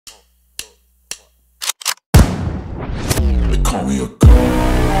call me a god.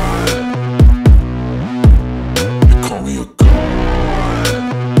 You call me a god.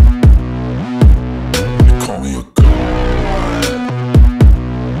 You call me a god.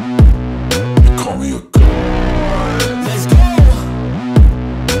 You call me a god. Let's go.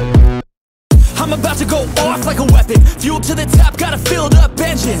 I'm about to go off like a weapon. Fuel to the top, got a filled up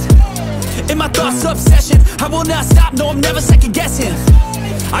engine. In my thoughts, obsession, I will not stop, no, I'm never second guessing.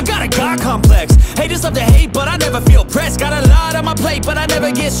 I got a God complex. Haters love to hate, but I never feel pressed. Got a lot on my plate, but I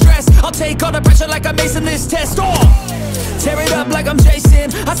never get stressed. I'll take all the pressure like I'm acing this test. Tear it up like I'm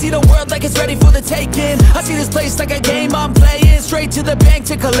Jason. I see the world like it's ready for the taking. I see this place like a game I'm playing. Straight to the bank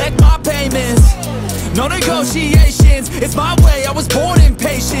to collect my payments. No negotiations, it's my way, I was born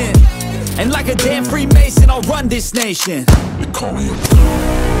impatient. And like a damn freemason, I'll run this nation. You call me a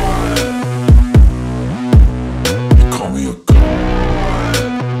god. You call me a god.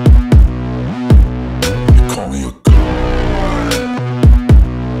 You call me a god.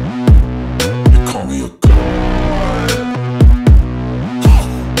 You call me a god.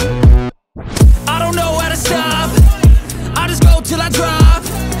 I don't know how to stop, I just go till I drop.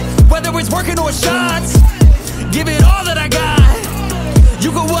 Whether it's working or shots, give it all that I got.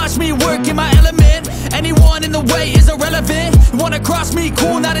 You can watch me work in my element. Anyone in the way is irrelevant. You wanna cross me,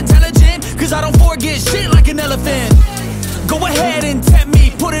 cool, not intelligent, cause I don't forget shit like an elephant. Go ahead and tempt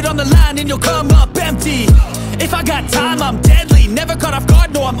me, put it on the line and you'll come up empty. If I got time, I'm deadly. Never caught off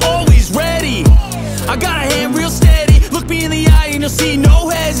guard, no, I'm always ready. I got a hand real steady. Look me in the eye and you'll see no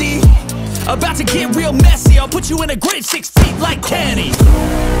hezzy. About to get real messy, I'll put you in a grave 6 feet like Kenny.